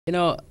You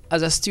know,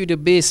 as a studio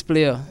bass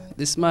player,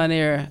 this man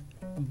here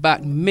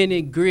backed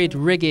many great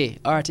reggae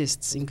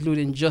artists,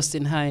 including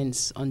Justin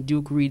Hines on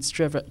Duke Reed's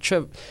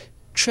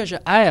Treasure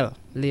Isle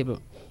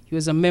label. He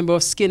was a member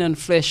of Skin and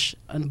Flesh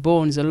and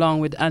Bones, along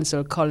with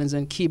Ansel Collins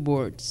on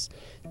keyboards,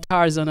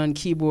 Tarzan on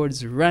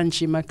keyboards,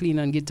 Ranchi McLean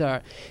on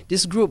guitar.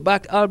 This group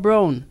backed Al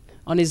Brown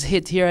on his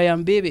hit Here I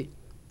Am Baby.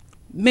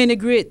 Many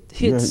great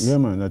hits. Yeah,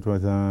 man, that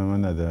was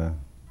another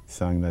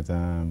song that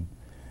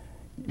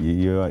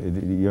you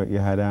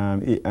had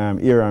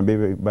Here I Am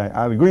Baby by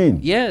Al Green.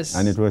 Yes.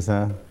 And it was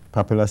a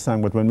popular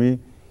song, but when we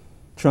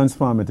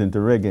transform it into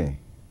reggae,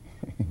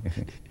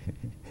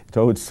 it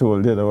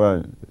outsold the other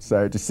one.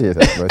 Sorry to say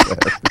that, but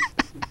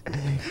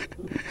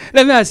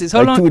let me ask this,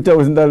 how like long?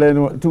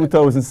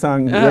 $2,000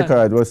 song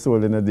record was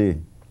sold in a day.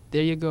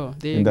 There you go.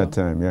 There you in go. that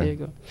time, yeah. There you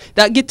go.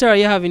 That guitar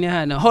you have in your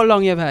hand now, how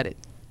long you have had it?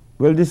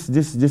 Well, this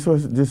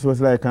was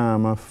like a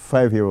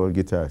 5-year-old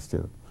guitar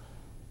still,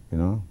 you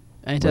know.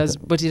 And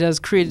but it has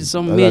created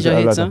some major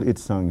hits, a lot of hit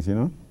songs, you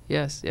know.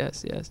 Yes,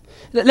 yes, yes.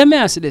 Let me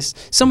ask you this: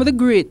 some of the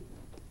great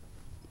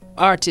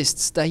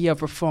artists that you have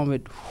performed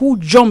with, who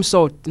jumps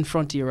out in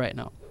front of you right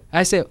now?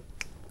 I say,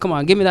 come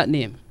on, give me that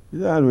name.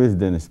 It's always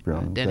Dennis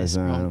Brown. Dennis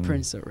Brown,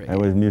 Prince of Reggae. I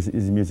was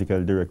his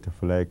musical director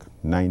for like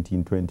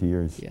 19, 20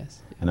 years.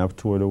 Yes. And I've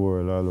toured the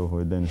world all over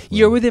with Dennis Brown.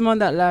 You're with him on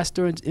that last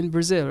tour in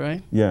Brazil,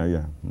 right? Yeah,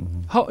 yeah.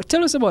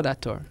 Tell us about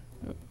that tour.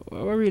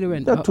 What really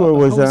went? That tour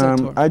was, that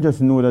tour? I just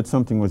knew that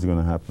something was going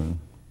to happen.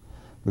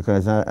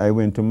 Because I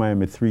went to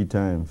Miami 3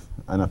 times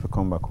and I had to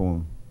come back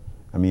home.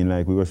 I mean,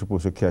 like, we were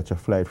supposed to catch a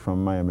flight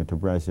from Miami to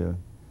Brazil.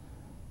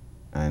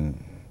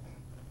 And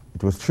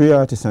it was 3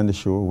 artists on the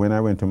show. When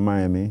I went to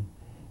Miami,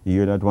 you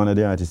hear that one of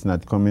the artists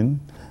not coming.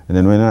 And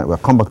then when I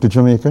come back to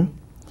Jamaica,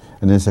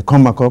 and then say,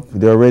 come back up.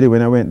 They were ready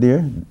when I went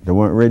there. They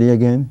weren't ready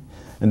again.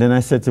 And then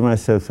I said to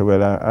myself, so,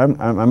 well,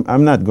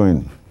 I'm not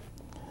going.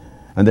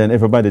 And then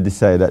everybody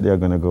decided that they're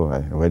going to go.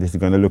 Well, this is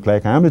going to look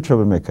like I'm the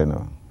troublemaker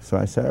now. So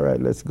I said, all right,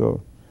 let's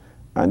go.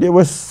 And there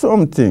was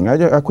something.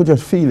 I could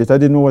just feel it. I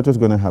didn't know what was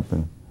going to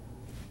happen.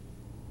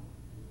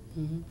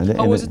 Mm-hmm.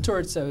 How was the tour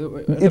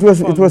itself? It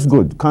was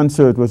good.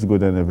 Concert was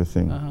good and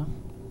everything.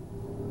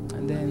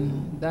 And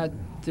then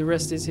the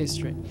rest is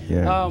history.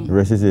 Yeah, the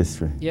rest is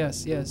history.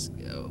 Yes, yes.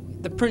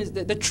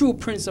 The true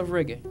Prince of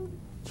Reggae.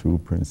 True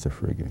Prince of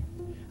Reggae.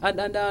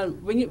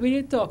 And when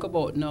you talk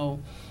about now,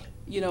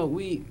 you know,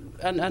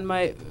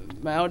 my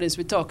audience,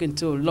 we're talking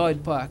to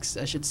Lloyd Parks,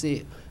 I should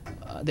say,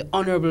 the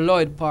Honorable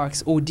Lloyd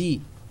Parks,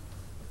 OD,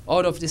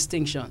 out of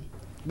distinction,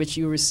 which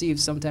you received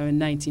sometime in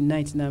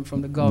 1999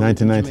 from the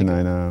government.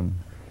 1999.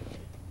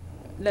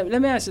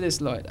 Let me ask you this,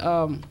 Lloyd.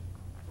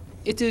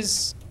 It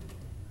is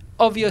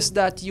obvious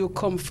that you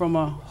come from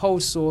a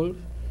household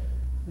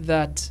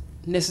that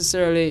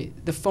necessarily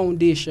the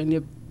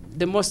foundation,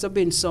 there must have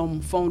been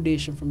some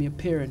foundation from your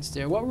parents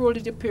there. What role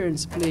did your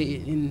parents play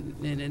in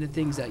the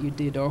things that you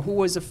did, or who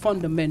was the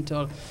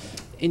fundamental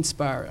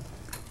inspirer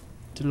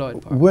to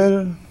Lloyd Parks?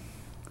 Well,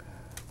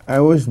 I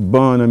was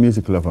born a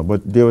music lover,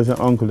 but there was an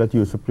uncle that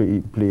used to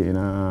play in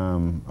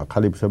a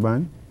calypso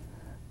band,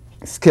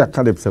 ska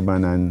calypso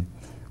band, and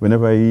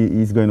whenever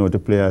he's going out to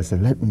play, I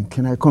said,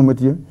 can I come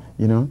with you,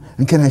 you know,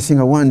 and can I sing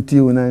a one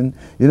tune, and,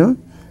 you know,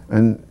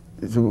 and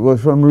it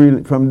was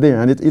from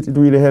there, and it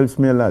really helps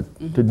me a lot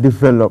to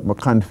develop my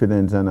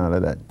confidence and all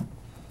of that,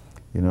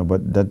 you know,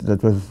 but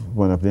that was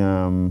one of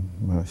the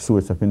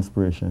source of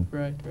inspiration.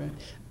 Right,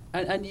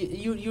 right. And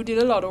you did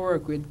a lot of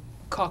work with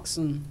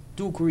Coxsone,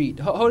 Duke Reed.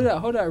 How did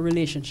that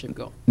relationship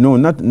go? No,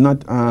 not.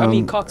 I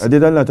mean, Coxsone. I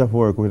did a lot of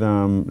work with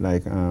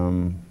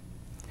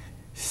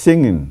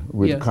singing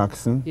with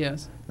Coxsone.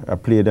 Yes. I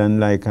played on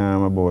like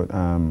about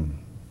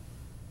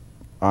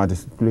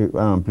artists play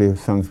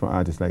songs for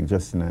artists like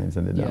Justin Hines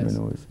and the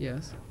Dominoes.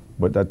 Yes.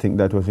 But I think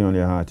that was the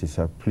only artist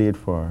I played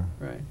for.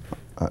 Right.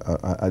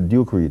 At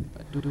Duke Reed.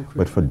 Duke Reed.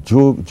 But for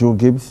Joe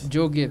Gibbs.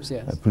 Joe Gibbs,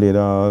 yes.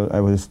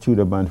 I was a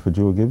studio band for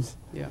Joe Gibbs.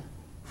 Yeah.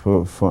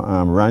 For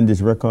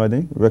Randy's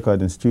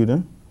recording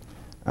studio,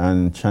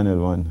 and Channel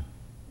 1.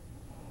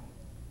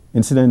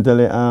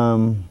 Incidentally,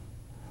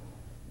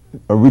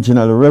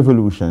 Original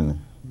Revolution,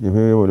 you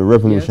hear about the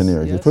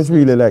Revolutionaries. Yes, it was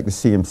really like the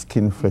same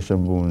Skin, Flesh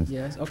and Bones,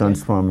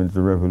 transformed into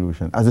the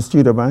Revolution. As a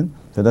studio band,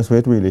 so that's where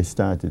it really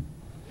started.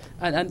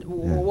 And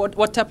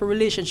what type of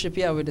relationship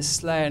you have with the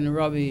Sly and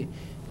Robbie,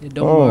 the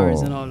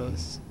Dunbars and all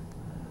those?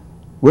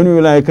 When we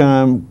were like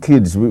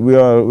kids, we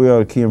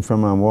all came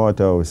from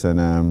Waterhouse,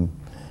 and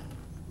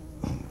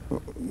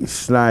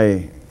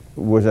Sly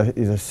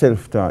is a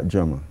self-taught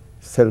drummer,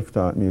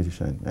 self-taught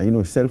musician. And you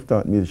know,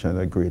 self-taught musicians are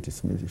the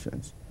greatest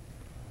musicians.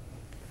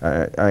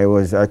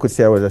 I could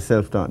say I was a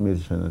self-taught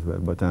musician as well,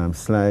 but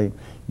Sly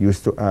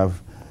used to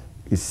have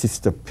his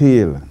sister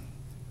Pale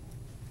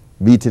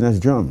beating his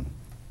drum.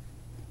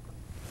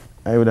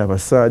 I would have a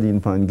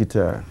sardine pan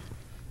guitar.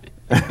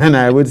 And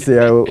I would say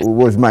I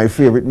was my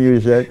favorite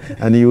musician,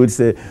 and he would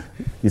say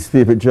his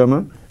favorite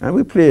drummer. And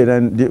we played,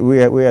 and we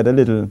had a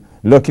little,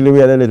 luckily we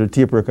had a little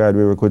tape record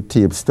where we could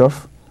tape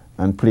stuff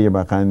and play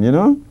back, and you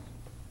know.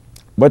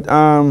 But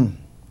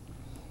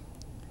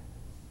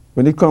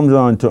When it comes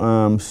on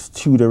to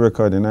studio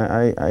recording,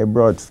 I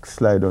brought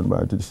Slide On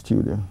Bar to the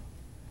studio,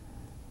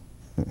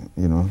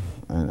 you know,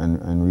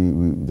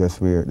 and that's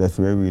where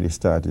we really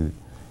started.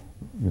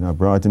 You know, I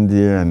brought him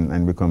there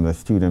and become a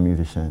studio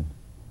musician.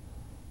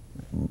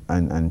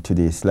 And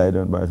today, Slide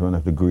On Bar is one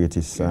of the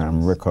greatest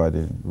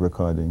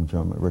recording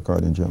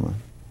drummer.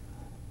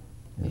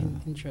 Yeah.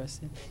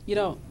 Interesting. You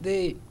know,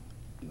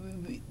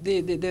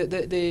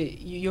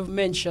 you've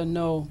mentioned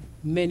now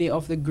many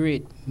of the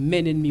great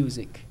men in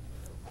music.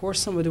 Who are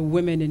some of the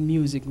women in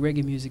music,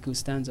 reggae music, who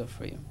stands up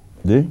for you?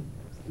 The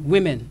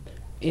women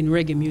in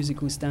reggae music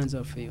who stands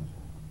up for you?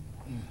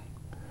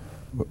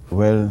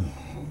 Well,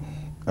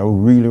 I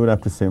really would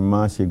have to say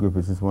Marcia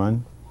Griffiths is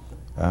one,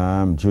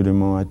 Judy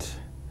Mott,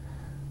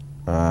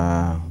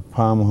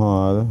 Palm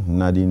Hall,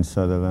 Nadine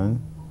Sutherland,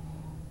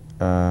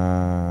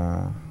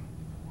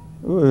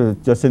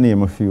 just to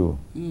name a few.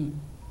 Mm.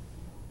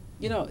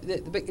 You know,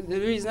 the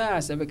reason I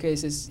ask that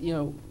because it's, you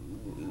know,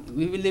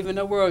 we live in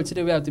a world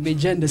today we have to be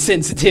gender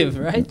sensitive,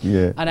 right?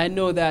 Yeah. And I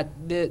know that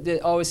there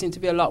always seems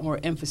to be a lot more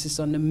emphasis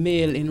on the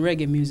male in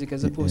reggae music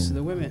as opposed to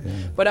the women.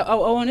 Yeah. But I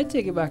want to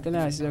take it back and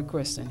ask you a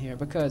question here,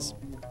 because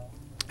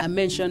I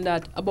mentioned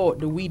that about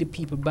the We the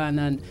People band,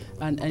 and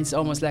it's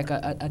almost like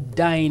a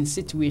dying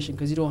situation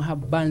because you don't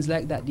have bands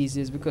like that these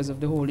days because of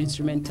the whole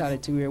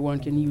instrumentality where one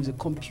can use a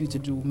computer to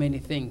do many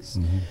things.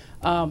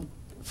 Mm-hmm.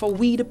 For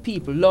We the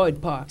People,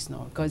 Lloyd Parks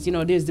now, because you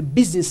know there's the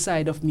business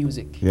side of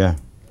music. Yeah.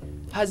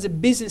 Has the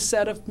business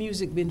side of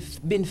music been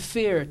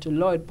fair to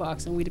Lloyd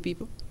Parks and We the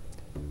People?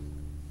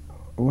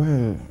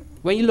 Well,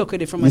 when you look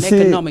at it from an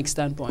economic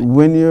standpoint.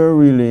 When you're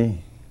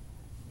really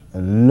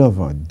a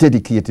lover,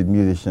 dedicated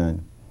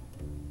musician,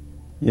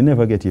 you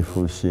never get your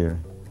full share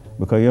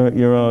because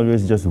you're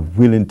always just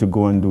willing to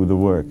go and do the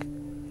work,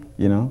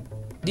 you know?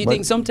 Do you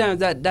think sometimes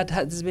that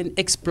has been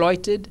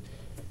exploited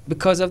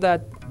because of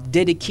that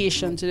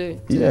dedication to the...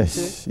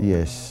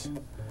 Yes.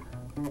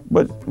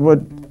 But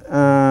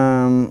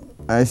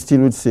I still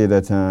would say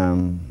that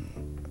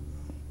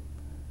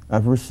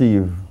I've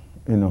received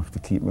enough to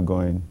keep me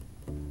going,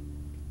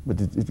 but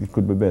it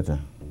could be better.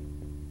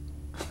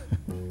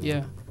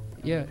 Yeah,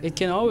 it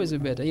can always be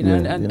better. You know,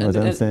 you know what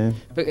I'm saying?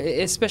 But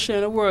especially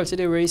in a world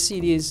today where you see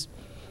these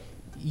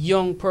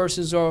young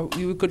persons, or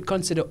we could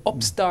consider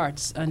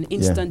upstarts, and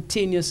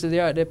instantaneously they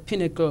are at the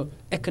pinnacle,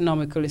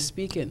 economically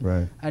speaking.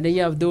 Right. And then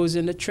you have those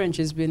in the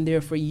trenches, been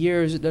there for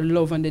years with the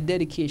love and the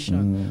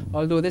dedication.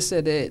 Although they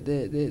say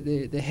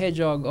the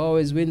hedgehog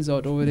always wins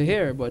out over the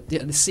hare, but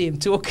at the same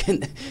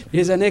token,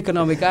 there's an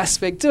economic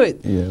aspect to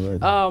it. Yeah,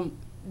 right.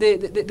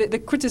 The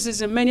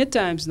criticism many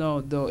times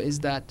now, though, is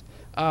that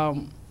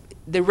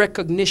the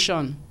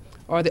recognition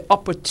or the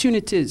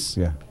opportunities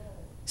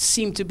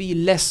seem to be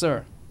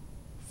lesser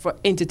for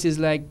entities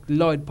like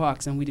Lloyd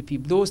Parks and We the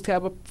People, those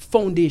type of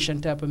foundation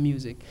type of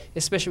music,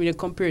 especially when you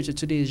compare it to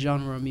today's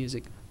genre of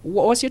music.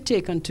 What's your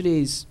take on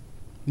today's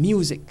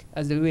music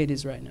as the way it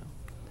is right now?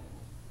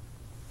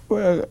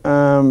 Well,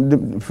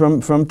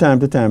 from time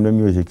to time the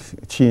music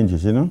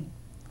changes, you know?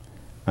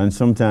 And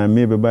sometimes,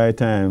 maybe by the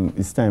time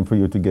it's time for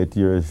you to get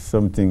your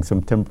some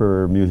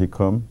temporary music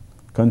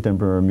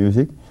contemporary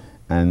music,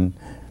 and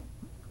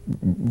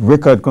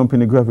record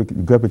company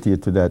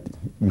gravitate to that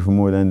even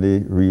more than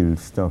the real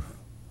stuff.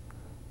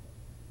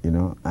 You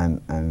know,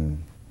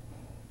 and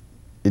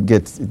it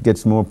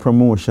gets more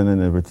promotion and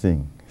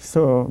everything.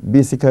 So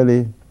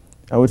basically,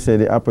 I would say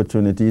the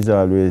opportunity is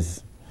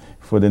always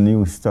for the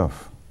new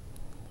stuff.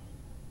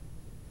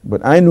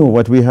 But I know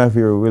what we have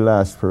here will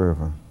last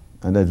forever,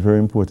 and that's very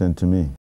important to me.